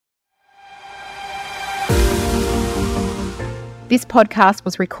This podcast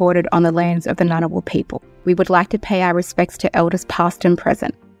was recorded on the lands of the Ngunnawal people. We would like to pay our respects to elders past and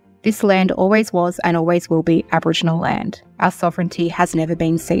present. This land always was and always will be Aboriginal land. Our sovereignty has never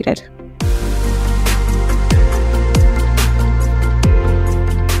been ceded.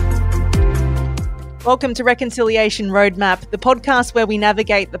 Welcome to Reconciliation Roadmap, the podcast where we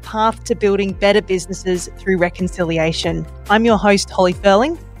navigate the path to building better businesses through reconciliation. I'm your host, Holly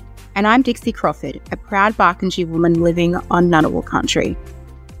Furling. And I'm Dixie Crawford, a proud Barkindji woman living on Ngunnawal country.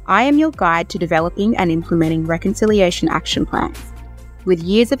 I am your guide to developing and implementing reconciliation action plans. With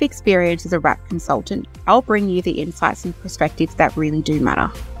years of experience as a RAP consultant, I'll bring you the insights and perspectives that really do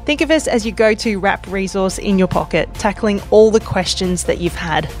matter. Think of us as your go-to RAP resource in your pocket, tackling all the questions that you've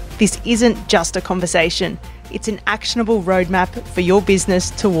had. This isn't just a conversation. It's an actionable roadmap for your business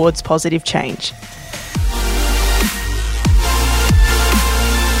towards positive change.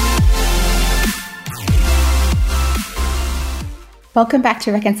 Welcome back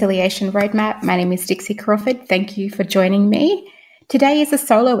to Reconciliation Roadmap. My name is Dixie Crawford. Thank you for joining me. Today is a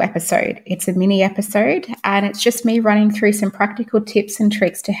solo episode. It's a mini episode, and it's just me running through some practical tips and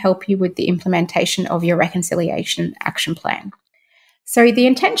tricks to help you with the implementation of your reconciliation action plan. So the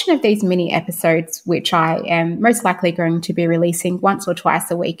intention of these mini episodes, which I am most likely going to be releasing once or twice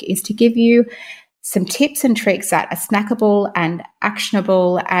a week, is to give you some tips and tricks that are snackable and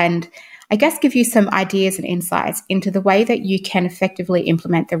actionable, and I guess give you some ideas and insights into the way that you can effectively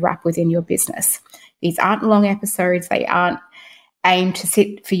implement the RAP within your business. These aren't long episodes. They aren't aimed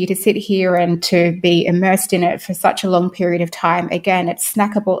for you to sit here and to be immersed in it for such a long period of time. Again, it's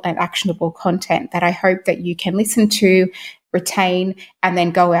snackable and actionable content that I hope that you can listen to, retain, and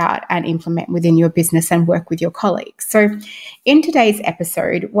then go out and implement within your business and work with your colleagues. So in today's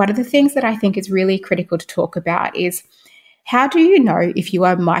episode, one of the things that I think is really critical to talk about is, how do you know if you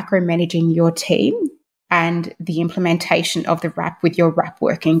are micromanaging your team and the implementation of the RAP with your RAP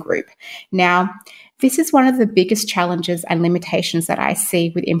working group? Now, this is one of the biggest challenges and limitations that I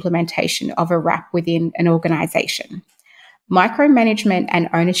see with implementation of a RAP within an organization. Micromanagement and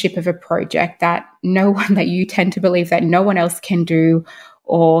ownership of a project that you tend to believe that no one else can do,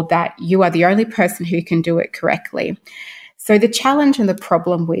 or that you are the only person who can do it correctly. So the challenge and the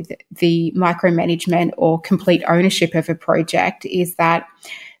problem with the micromanagement or complete ownership of a project is that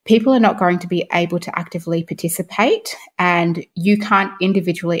people are not going to be able to actively participate, and you can't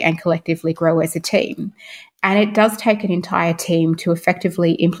individually and collectively grow as a team. And it does take an entire team to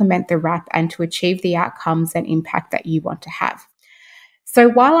effectively implement the RAP and to achieve the outcomes and impact that you want to have. So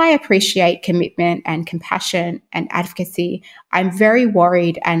while I appreciate commitment and compassion and advocacy, I'm very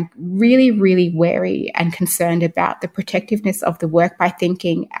worried and really, really wary and concerned about the protectiveness of the work by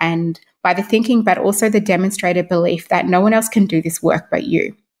the thinking, but also the demonstrated belief that no one else can do this work but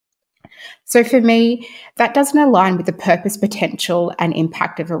you. So for me, that doesn't align with the purpose, potential, and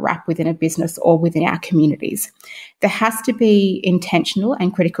impact of a RAP within a business or within our communities. There has to be intentional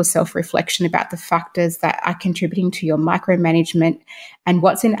and critical self-reflection about the factors that are contributing to your micromanagement and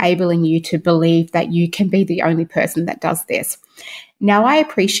what's enabling you to believe that you can be the only person that does this. Now, I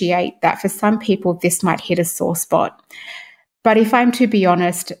appreciate that for some people, this might hit a sore spot. But if I'm to be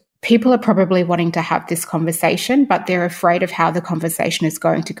honest, people are probably wanting to have this conversation, but they're afraid of how the conversation is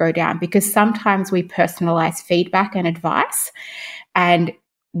going to go down, because sometimes we personalize feedback and advice and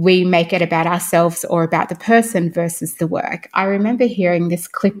we make it about ourselves or about the person versus the work. I remember hearing this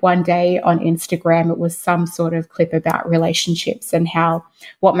clip one day on Instagram. It was some sort of clip about relationships and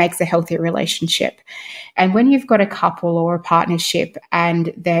what makes a healthy relationship. And when you've got a couple or a partnership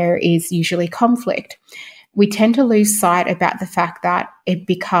and there is usually conflict, we tend to lose sight about the fact that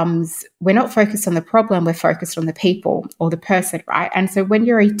we're not focused on the problem, we're focused on the people or the person, right? And so when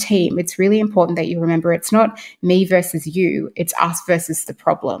you're a team, it's really important that you remember it's not me versus you, it's us versus the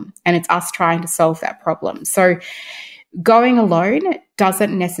problem, and it's us trying to solve that problem. So going alone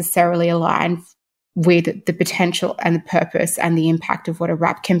doesn't necessarily align with the potential and the purpose and the impact of what a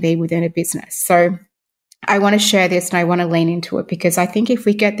RAP can be within a business. So I want to share this and I want to lean into it, because I think if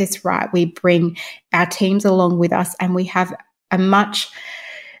we get this right, we bring our teams along with us and we have a much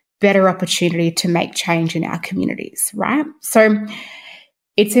better opportunity to make change in our communities, right? So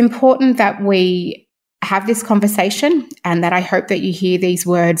it's important that we have this conversation, and that I hope that you hear these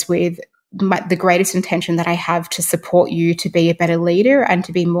words with the greatest intention that I have to support you to be a better leader and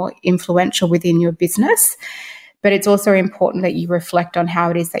to be more influential within your business. But it's also important that you reflect on how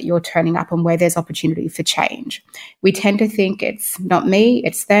it is that you're turning up and where there's opportunity for change. We tend to think it's not me,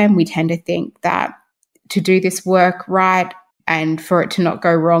 it's them. We tend to think that to do this work right and for it to not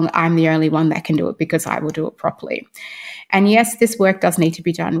go wrong, I'm the only one that can do it because I will do it properly. And yes, this work does need to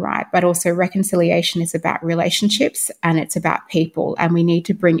be done right, but also reconciliation is about relationships and it's about people, and we need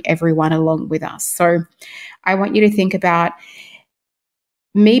to bring everyone along with us. So I want you to think about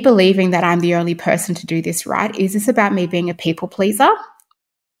me believing that I'm the only person to do this right. Is this about me being a people pleaser?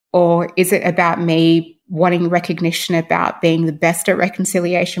 Or is it about me wanting recognition about being the best at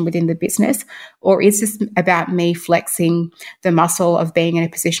reconciliation within the business? Or is this about me flexing the muscle of being in a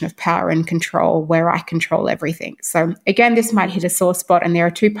position of power and control where I control everything? So again, this might hit a sore spot, and there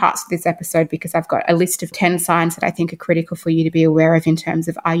are two parts to this episode because I've got a list of 10 signs that I think are critical for you to be aware of in terms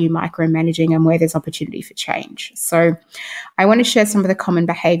of, are you micromanaging and where there's opportunity for change? So I want to share some of the common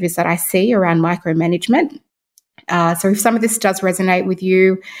behaviors that I see around micromanagement. So if some of this does resonate with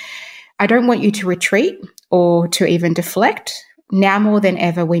you, I don't want you to retreat or to even deflect. Now more than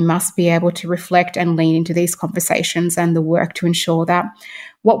ever, we must be able to reflect and lean into these conversations and the work to ensure that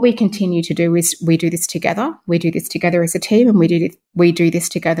what we continue to do is we do this together. We do this together as a team, and we do this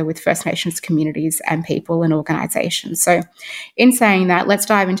together with First Nations communities and people and organisations. So in saying that, let's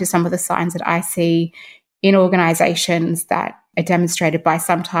dive into some of the signs that I see in organisations that are demonstrated by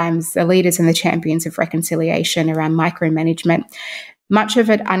sometimes the leaders and the champions of reconciliation around micromanagement. Much of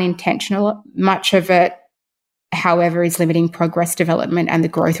it unintentional, much of it, however, is limiting progress, development, and the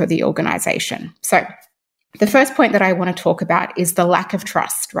growth of the organisation. So the first point that I want to talk about is the lack of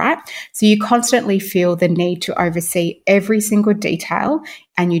trust, right? So you constantly feel the need to oversee every single detail,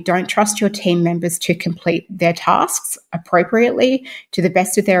 and you don't trust your team members to complete their tasks appropriately, to the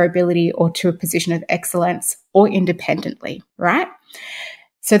best of their ability, or to a position of excellence, or independently, right?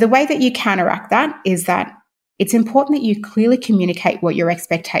 So the way that you counteract that is that it's important that you clearly communicate what your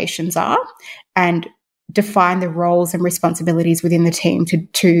expectations are and define the roles and responsibilities within the team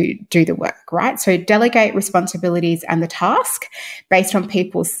to do the work, right? So delegate responsibilities and the task based on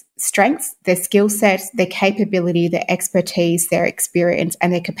people's strengths, their skill sets, their capability, their expertise, their experience,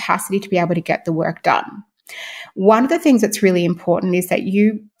 and their capacity to be able to get the work done. One of the things that's really important is that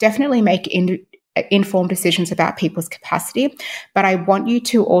you definitely make informed decisions about people's capacity, but I want you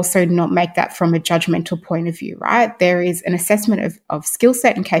to also not make that from a judgmental point of view, right? There is an assessment of skill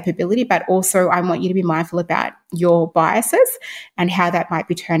set and capability, but also I want you to be mindful about your biases and how that might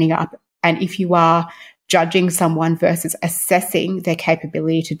be turning up. And if you are judging someone versus assessing their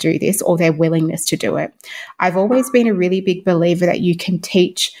capability to do this or their willingness to do it. I've always been a really big believer that you can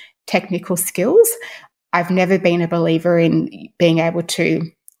teach technical skills. I've never been a believer in being able to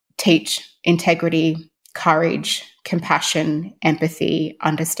teach integrity, courage, compassion, empathy,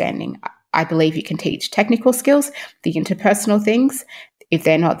 understanding. I believe you can teach technical skills, the interpersonal things. If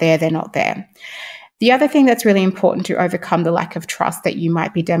they're not there, they're not there. The other thing that's really important to overcome the lack of trust that you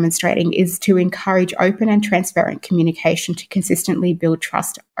might be demonstrating is to encourage open and transparent communication to consistently build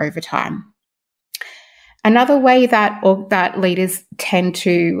trust over time. Another way that leaders tend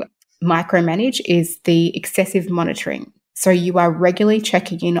to micromanage is the excessive monitoring. So you are regularly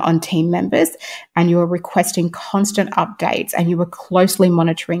checking in on team members and you are requesting constant updates and you are closely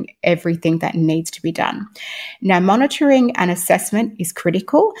monitoring everything that needs to be done. Now, monitoring and assessment is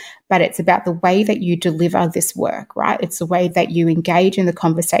critical, but it's about the way that you deliver this work, right? It's the way that you engage in the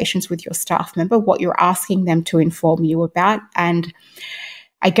conversations with your staff member, what you're asking them to inform you about, and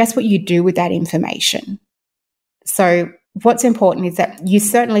I guess what you do with that information. So what's important is that you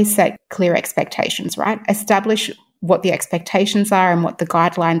certainly set clear expectations, right? Establish what the expectations are and what the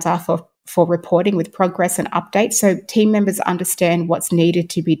guidelines are for reporting with progress and updates so team members understand what's needed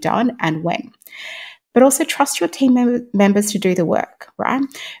to be done and when. But also trust your team members to do the work, right?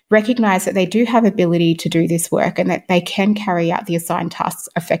 Recognize that they do have ability to do this work and that they can carry out the assigned tasks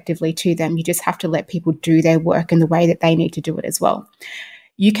effectively to them. You just have to let people do their work in the way that they need to do it as well.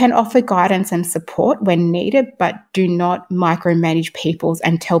 You can offer guidance and support when needed, but do not micromanage people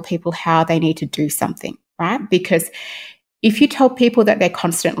and tell people how they need to do something, right? Because if you tell people that they're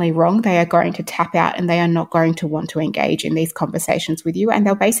constantly wrong, they are going to tap out and they are not going to want to engage in these conversations with you. And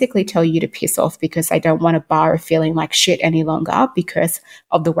they'll basically tell you to piss off because they don't want to bar of feeling like shit any longer because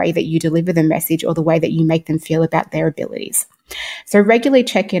of the way that you deliver the message or the way that you make them feel about their abilities. So regularly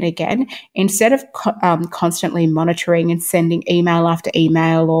check in again. Instead of constantly monitoring and sending email after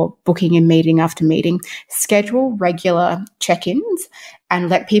email or booking a meeting after meeting, schedule regular check-ins and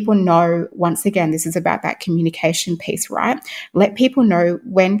let people know, once again, this is about that communication piece, right? Let people know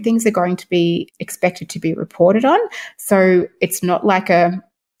when things are going to be expected to be reported on. So it's not like a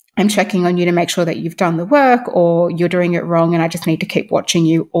I'm checking on you to make sure that you've done the work, or you're doing it wrong and I just need to keep watching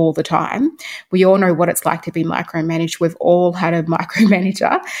you all the time. We all know what it's like to be micromanaged. We've all had a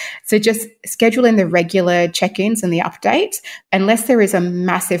micromanager. So just schedule in the regular check-ins and the updates, unless there is a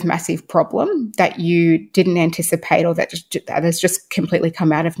massive, massive problem that you didn't anticipate or that has just completely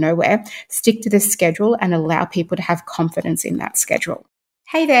come out of nowhere. Stick to the schedule and allow people to have confidence in that schedule.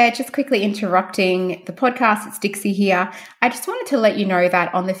 Hey there, just quickly interrupting the podcast. It's Dixie here. I just wanted to let you know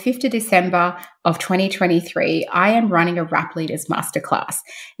that on the 5th of December of 2023, I am running a RAP Leaders Masterclass.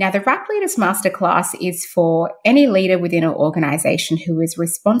 Now, the RAP Leaders Masterclass is for any leader within an organization who is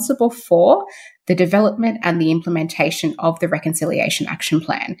responsible for the development and the implementation of the Reconciliation Action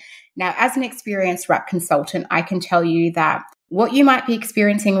Plan. Now, as an experienced RAP consultant, I can tell you that what you might be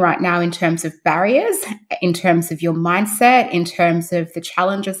experiencing right now in terms of barriers, in terms of your mindset, in terms of the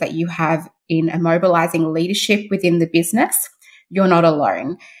challenges that you have in immobilizing leadership within the business, you're not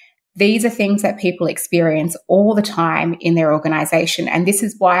alone. These are things that people experience all the time in their organization. And this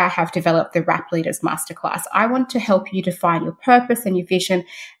is why I have developed the RAP Leaders Masterclass. I want to help you define your purpose and your vision,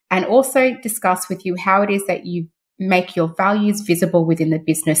 and also discuss with you how it is that you make your values visible within the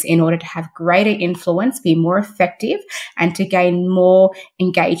business in order to have greater influence, be more effective, and to gain more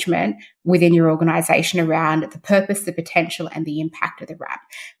engagement within your organization around the purpose, the potential, and the impact of the RAP.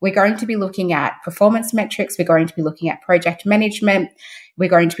 We're going to be looking at performance metrics. We're going to be looking at project management. We're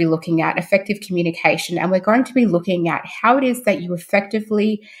going to be looking at effective communication, and we're going to be looking at how it is that you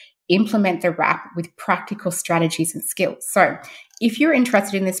effectively implement the RAP with practical strategies and skills. So if you're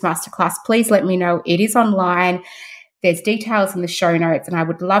interested in this masterclass, please let me know. It is online. There's details in the show notes, and I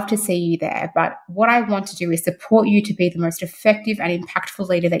would love to see you there. But what I want to do is support you to be the most effective and impactful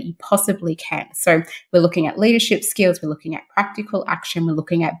leader that you possibly can. So we're looking at leadership skills. We're looking at practical action. We're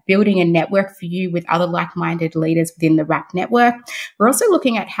looking at building a network for you with other like-minded leaders within the RAP network. We're also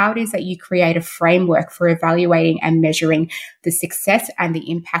looking at how it is that you create a framework for evaluating and measuring the success and the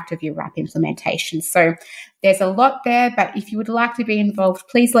impact of your RAP implementation. So there's a lot there, but if you would like to be involved,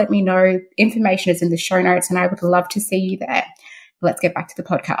 please let me know. Information is in the show notes, and I would love to see you there. Let's get back to the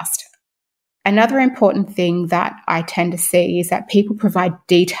podcast. Another important thing that I tend to see is that people provide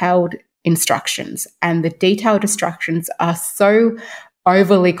detailed instructions, and the detailed instructions are so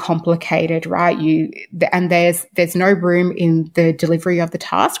overly complicated, right? And there's no room in the delivery of the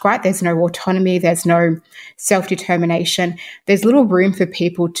task, right? There's no autonomy, there's no self-determination. There's little room for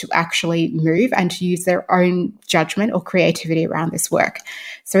people to actually move and to use their own judgment or creativity around this work.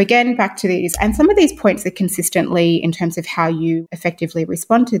 So again, back to these, and some of these points are consistently in terms of how you effectively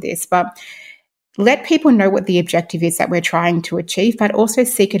respond to this, but let people know what the objective is that we're trying to achieve, but also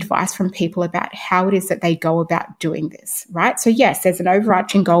seek advice from people about how it is that they go about doing this, right? So yes, there's an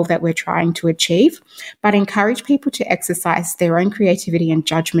overarching goal that we're trying to achieve, but encourage people to exercise their own creativity and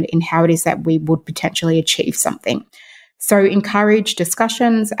judgment in how it is that we would potentially achieve something. So encourage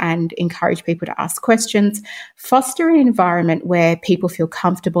discussions and encourage people to ask questions. Foster an environment where people feel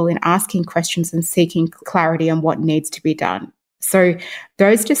comfortable in asking questions and seeking clarity on what needs to be done. So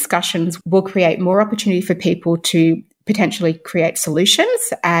those discussions will create more opportunity for people to potentially create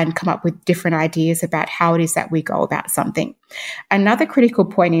solutions and come up with different ideas about how it is that we go about something. Another critical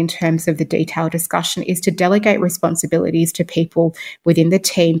point in terms of the detailed discussion is to delegate responsibilities to people within the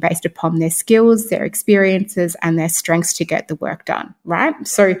team based upon their skills, their experiences, and their strengths to get the work done, right?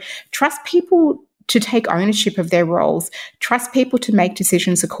 So trust people to take ownership of their roles, trust people to make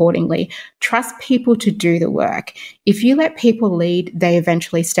decisions accordingly, trust people to do the work. If you let people lead, they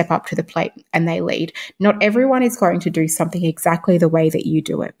eventually step up to the plate and they lead. Not everyone is going to do something exactly the way that you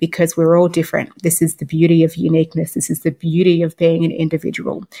do it because we're all different. This is the beauty of uniqueness. This is the beauty of being an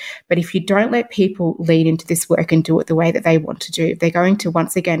individual. But if you don't let people lead into this work and do it the way that they want to do, they're going to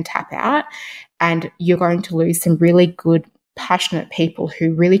once again tap out, and you're going to lose some really good passionate people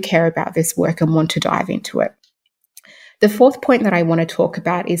who really care about this work and want to dive into it. The fourth point that I want to talk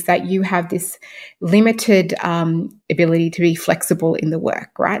about is that you have this limited ability to be flexible in the work,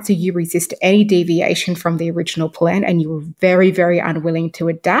 right? So you resist any deviation from the original plan, and you are very, very unwilling to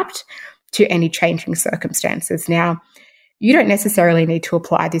adapt to any changing circumstances. Now, you don't necessarily need to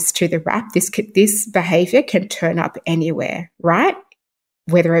apply this to the RAP. This behavior can turn up anywhere, right?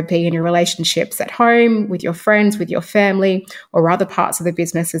 Whether it be in your relationships at home, with your friends, with your family, or other parts of the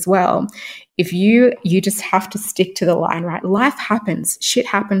business as well. If you just have to stick to the line, right? Life happens, shit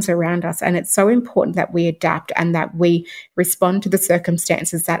happens around us, and it's so important that we adapt and that we respond to the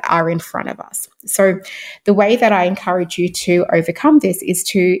circumstances that are in front of us. So the way that I encourage you to overcome this is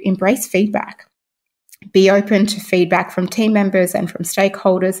to embrace feedback. Be open to feedback from team members and from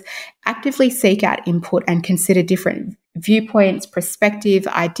stakeholders. Actively seek out input and consider different viewpoints, perspective,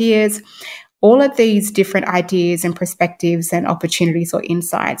 ideas. All of these different ideas and perspectives and opportunities or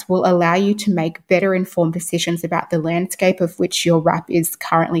insights will allow you to make better informed decisions about the landscape of which your RAP is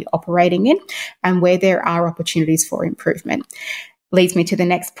currently operating in and where there are opportunities for improvement. Leads me to the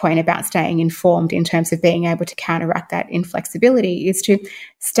next point about staying informed in terms of being able to counteract that inflexibility is to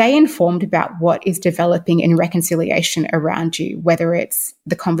stay informed about what is developing in reconciliation around you, whether it's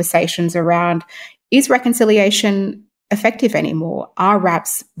the conversations around, is reconciliation effective anymore? Are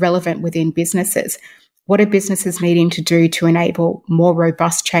RAPs relevant within businesses? What are businesses needing to do to enable more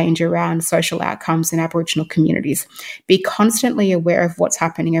robust change around social outcomes in Aboriginal communities? Be constantly aware of what's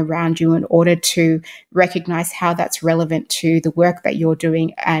happening around you in order to recognise how that's relevant to the work that you're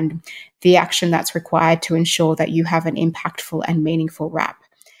doing and the action that's required to ensure that you have an impactful and meaningful RAP.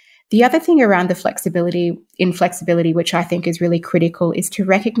 The other thing around the inflexibility, which I think is really critical, is to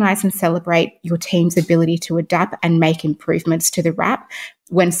recognise and celebrate your team's ability to adapt and make improvements to the RAP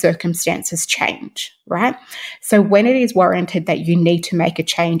when circumstances change, right? So when it is warranted that you need to make a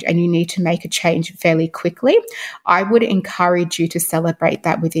change and you need to make a change fairly quickly, I would encourage you to celebrate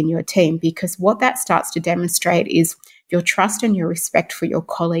that within your team, because what that starts to demonstrate is your trust and your respect for your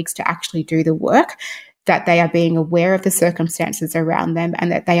colleagues to actually do the work, that they are being aware of the circumstances around them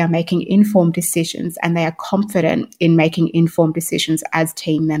and that they are making informed decisions and they are confident in making informed decisions as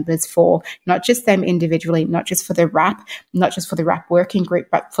team members for not just them individually, not just for the RAP, not just for the RAP working group,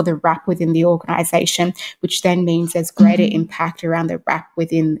 but for the RAP within the organisation, which then means there's greater impact around the RAP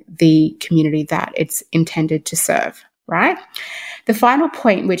within the community that it's intended to serve, right? The final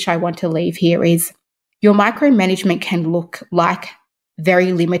point which I want to leave here is your micromanagement can look like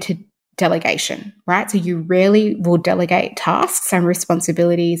very limited delegation, right? So you rarely will delegate tasks and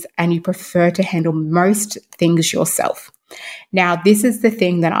responsibilities and you prefer to handle most things yourself. Now, this is the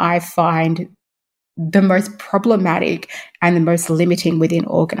thing that I find the most problematic and the most limiting within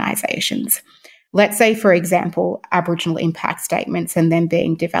organizations. Let's say, for example, Aboriginal impact statements and them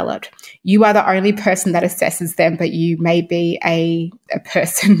being developed. You are the only person that assesses them, but you may be a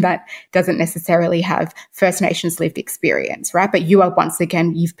person that doesn't necessarily have First Nations lived experience, right? But you are, once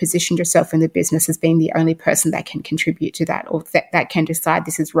again, you've positioned yourself in the business as being the only person that can contribute to that or that can decide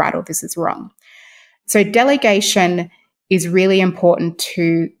this is right or this is wrong. So delegation is really important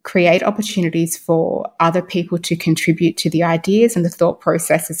to create opportunities for other people to contribute to the ideas and the thought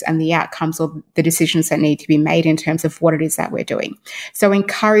processes and the outcomes or the decisions that need to be made in terms of what it is that we're doing. So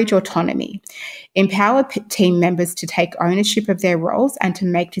encourage autonomy. Empower team members to take ownership of their roles and to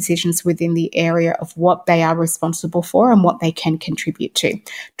make decisions within the area of what they are responsible for and what they can contribute to.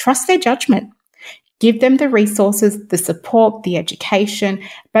 Trust their judgment. Give them the resources, the support, the education,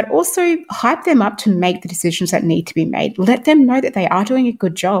 but also hype them up to make the decisions that need to be made. Let them know that they are doing a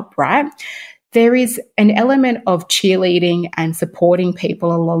good job, right? There is an element of cheerleading and supporting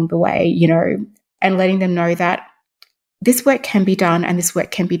people along the way, and letting them know that this work can be done and this work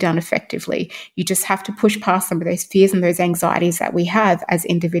can be done effectively. You just have to push past some of those fears and those anxieties that we have as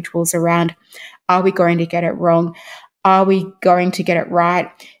individuals around, are we going to get it wrong? Are we going to get it right?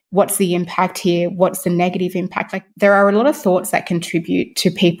 What's the impact here? What's the negative impact? Like, there are a lot of thoughts that contribute to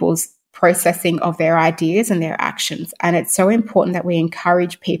people's processing of their ideas and their actions. And it's so important that we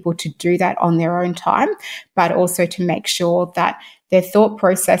encourage people to do that on their own time, but also to make sure that their thought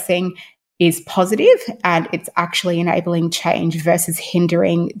processing is positive and it's actually enabling change versus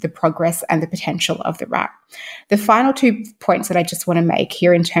hindering the progress and the potential of the RAP. The final 2 points that I just want to make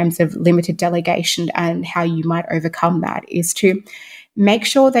here in terms of limited delegation and how you might overcome that is to make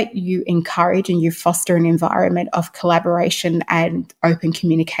sure that you encourage and you foster an environment of collaboration and open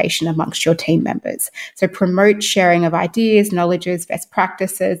communication amongst your team members. So promote sharing of ideas, knowledges, best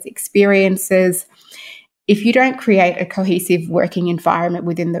practices, experiences. If you don't create a cohesive working environment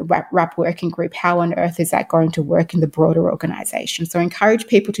within the RAP working group, how on earth is that going to work in the broader organisation? So encourage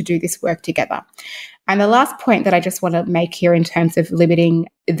people to do this work together. And the last point that I just want to make here in terms of limiting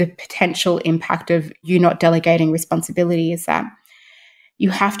the potential impact of you not delegating responsibility is that you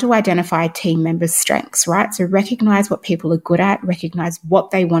have to identify team members' strengths, right? So recognize what people are good at, recognize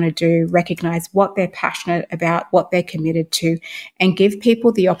what they want to do, recognize what they're passionate about, what they're committed to, and give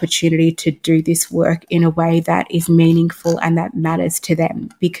people the opportunity to do this work in a way that is meaningful and that matters to them.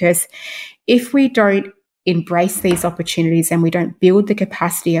 Because if we don't embrace these opportunities and we don't build the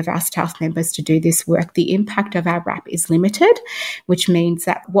capacity of our staff members to do this work, the impact of our RAP is limited, which means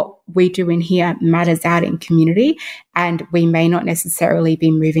that what we do in here matters out in community, and we may not necessarily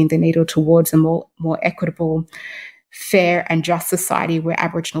be moving the needle towards a more equitable fair and just society where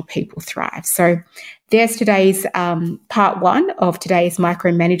Aboriginal people thrive. So there's today's part one of today's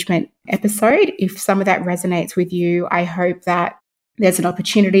micromanagement episode. If some of that resonates with you, I hope that there's an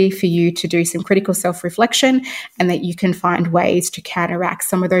opportunity for you to do some critical self-reflection and that you can find ways to counteract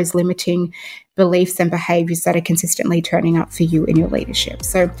some of those limiting beliefs and behaviors that are consistently turning up for you in your leadership.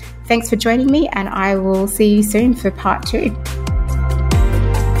 So thanks for joining me, and I will see you soon for part 2.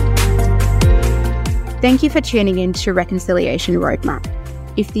 Thank you for tuning in to Reconciliation Roadmap.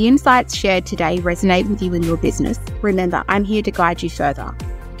 If the insights shared today resonate with you in your business, remember, I'm here to guide you further.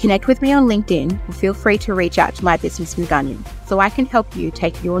 Connect with me on LinkedIn or feel free to reach out to my business Nganyu so I can help you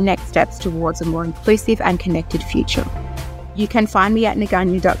take your next steps towards a more inclusive and connected future. You can find me at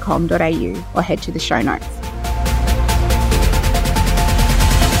nganyu.com.au or head to the show notes.